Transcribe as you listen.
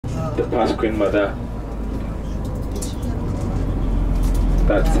the past Queen Mother.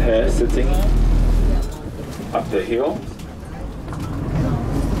 That's her sitting up the hill.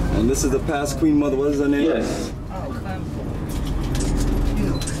 And this is the past Queen Mother. What is her name? Yes.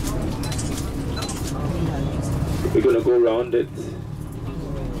 We're gonna go around it.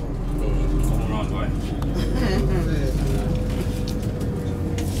 Around why?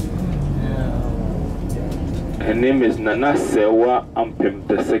 Her name is Nana Serwaa Ampem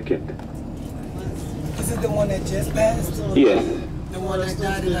II. Is it the one that just passed? Yes. The one that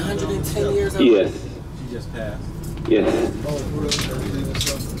died at 110 years old? Yes. She just passed. Yes.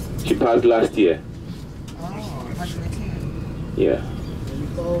 She passed last year. Oh, 110. Yeah.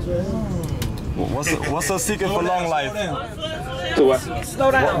 What's her secret for long life? So what?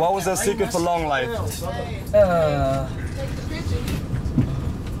 Slow down. What was her secret for long life?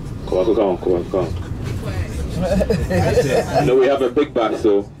 Come on. No, we have a big bag,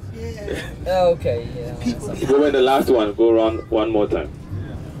 so. Okay, yeah. Go in the last one. Go around one more time.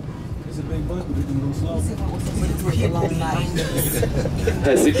 It's a big bus, but we can go slow.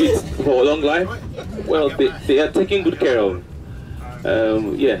 Her secret for a long life? Well, they are taking good care of.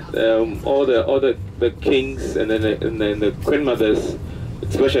 All the kings and then the queen mothers,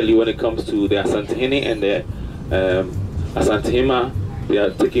 especially when it comes to the Asantehene and the Asantehema, they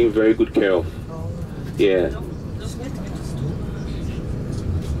are taking very good care of. Yeah.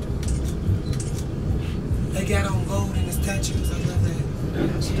 They got on gold in the statues. I love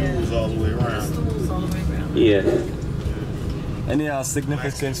that. Stools all the way around. Yeah. Any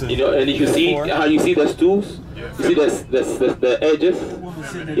significance? You know, and you see how you see the stools? You see the edges?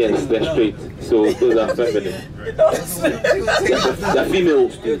 Yes, they're straight. So those are feminine. They're female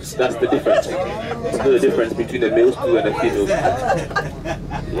stools. That's the difference. That's the difference between the male stool and the female stool.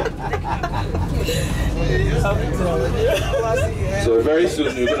 So very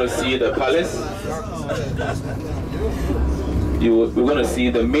soon you're going to see the palace. We're going to see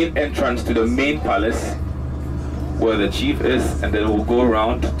the main entrance to the main palace, where the chief is, and then we'll go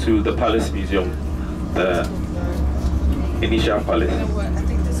around to the Palace Museum, the initial palace. You know what? I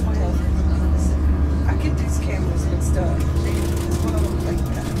think this one I get these cameras mixed up.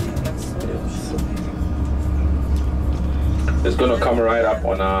 It's going to come right up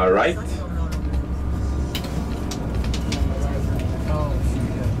on our right.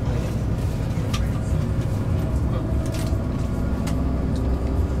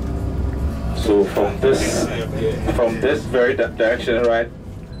 So from this very direction right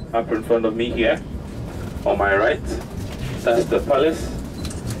up in front of me here, on my right, that's the palace.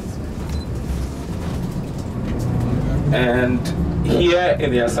 And here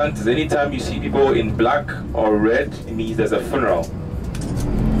in the Asantes, anytime you see people in black or red, it means there's a funeral.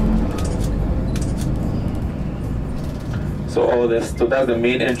 So all this, so that's the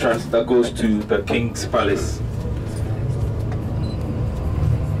main entrance that goes to the king's palace.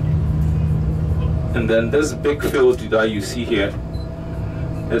 And then this big field that you see here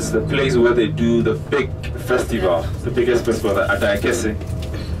is the place where they do the big festival, the biggest festival at Daikese.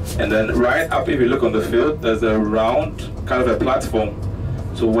 And then right up, if you look on the field, there's a round kind of a platform.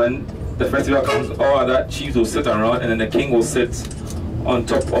 So when the festival comes, all other chiefs will sit around, and then the king will sit on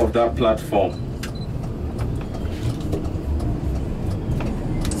top of that platform.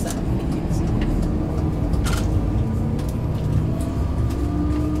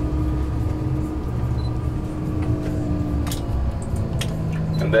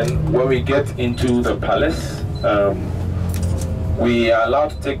 And then when we get into the palace, we are allowed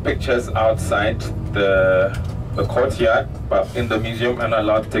to take pictures outside the courtyard, but in the museum we're not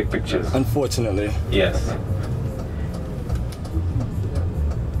allowed to take pictures. Unfortunately. Yes.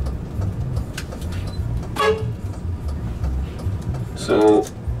 So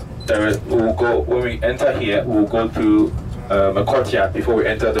we'll go, when we enter here, we'll go through a courtyard before we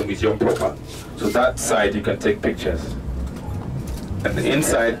enter the museum proper. So that side you can take pictures. And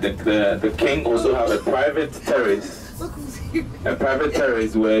inside, the king also have a private terrace. A private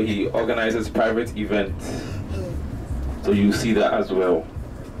terrace where he organizes private events. So you see that as well.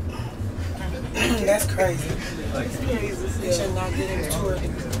 That's crazy. They should not get into tour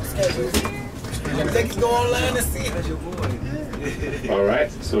schedules. They can go online and see it. All right,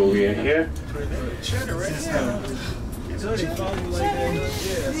 so we are here.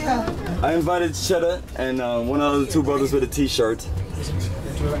 I invited Cheddar and one of the two brothers with a t-shirt.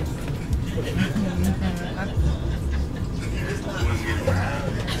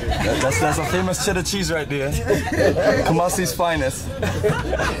 That's a famous cheddar cheese right there. Kumasi's finest.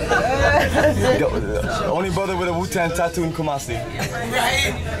 The only brother with a Wu-Tang tattoo in Kumasi.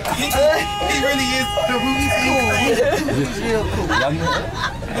 Right? He really is the Wu-Tang. Real cool.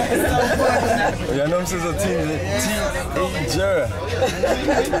 Ja, noem ze zo teenager.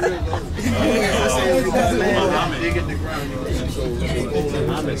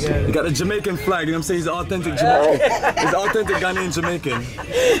 You got a Jamaican flag, you know what I'm saying? He's authentic Jamaican. He's authentic Ghanaian Jamaican.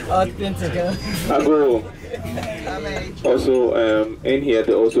 Authentic, huh? I go. Also, in here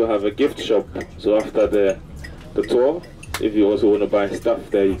they also have a gift shop. So after the tour, if you also want to buy stuff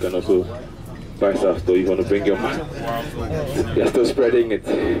there, you can also buy stuff. So you want to bring your man. You're still spreading it.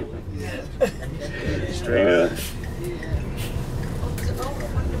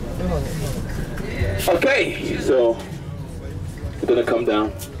 Okay, so we're gonna come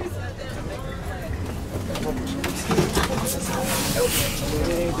down.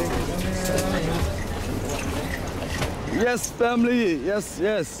 Yes, family. Yes,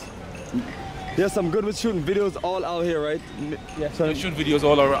 yes. Yes, I'm good with shooting videos all out here, right? Yeah, so we shoot videos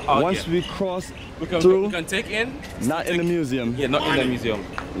all around. Once we cross we through, can take in. not in the museum. Yeah, not in the museum.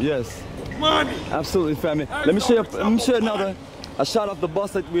 Yes. Absolutely, family. Let me show you another. A shot of the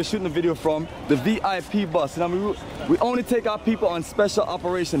bus that we're shooting a video from, the VIP bus. You know, we only take our people on special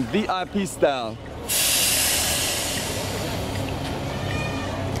operation, VIP style.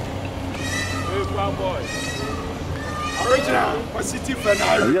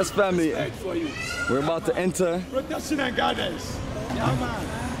 Yes, family. We're about to enter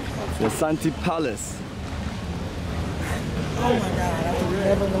the Santi Palace. Oh my God, I would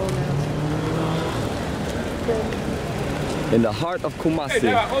never know that. In the heart of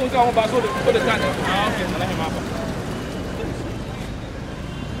Kumasi.